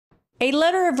A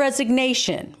letter of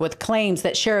resignation with claims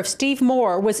that Sheriff Steve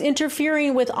Moore was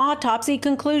interfering with autopsy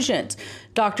conclusions.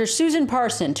 Dr. Susan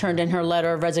Parson turned in her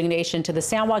letter of resignation to the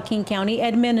San Joaquin County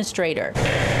administrator.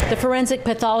 The forensic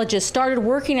pathologist started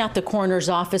working at the coroner's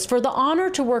office for the honor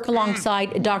to work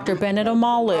alongside Dr. Bennett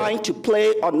Omalu. Trying to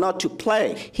play or not to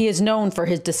play. He is known for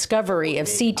his discovery of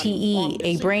CTE,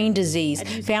 a brain disease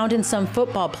found in some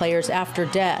football players after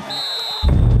death.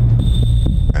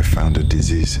 I found a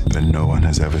disease that no one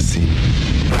has ever seen.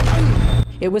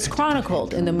 It was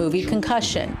chronicled in the movie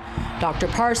Concussion. Dr.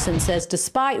 Parson says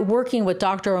despite working with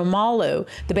Dr. Omalu,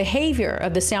 the behavior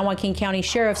of the San Joaquin County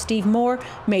Sheriff Steve Moore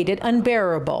made it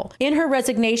unbearable. In her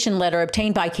resignation letter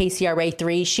obtained by KCRA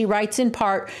 3, she writes in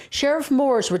part, Sheriff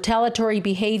Moore's retaliatory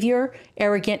behavior,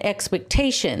 arrogant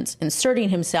expectations, inserting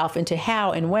himself into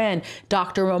how and when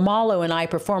Dr. Omalu and I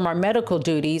perform our medical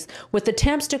duties with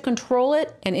attempts to control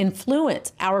it and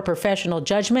influence our professional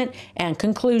judgment and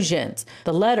conclusions.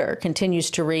 The letter continues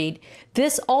to read,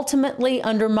 this ultimately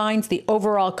undermines the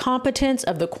overall competence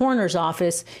of the coroner's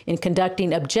office in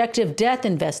conducting objective death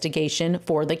investigation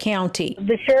for the county.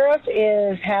 The sheriff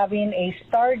is having a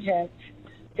sergeant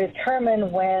determine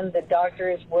when the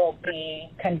doctors will be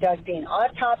conducting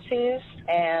autopsies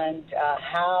and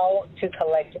how to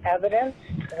collect evidence,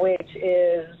 which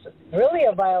is really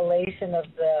a violation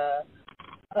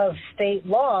of state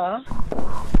law.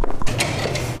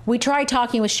 We tried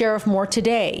talking with Sheriff Moore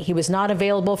today. He was not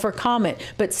available for comment,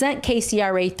 but sent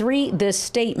KCRA 3 this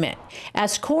statement.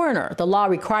 As coroner, the law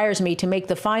requires me to make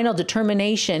the final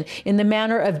determination in the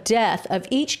manner of death of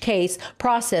each case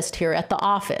processed here at the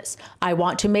office. I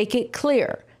want to make it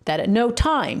clear that at no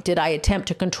time did I attempt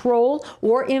to control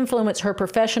or influence her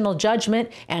professional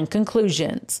judgment and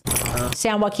conclusions.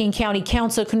 San Joaquin County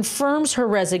Council confirms her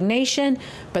resignation,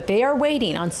 but they are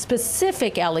waiting on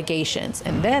specific allegations,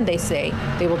 and then they say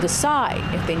they will decide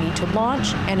if they need to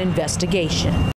launch an investigation.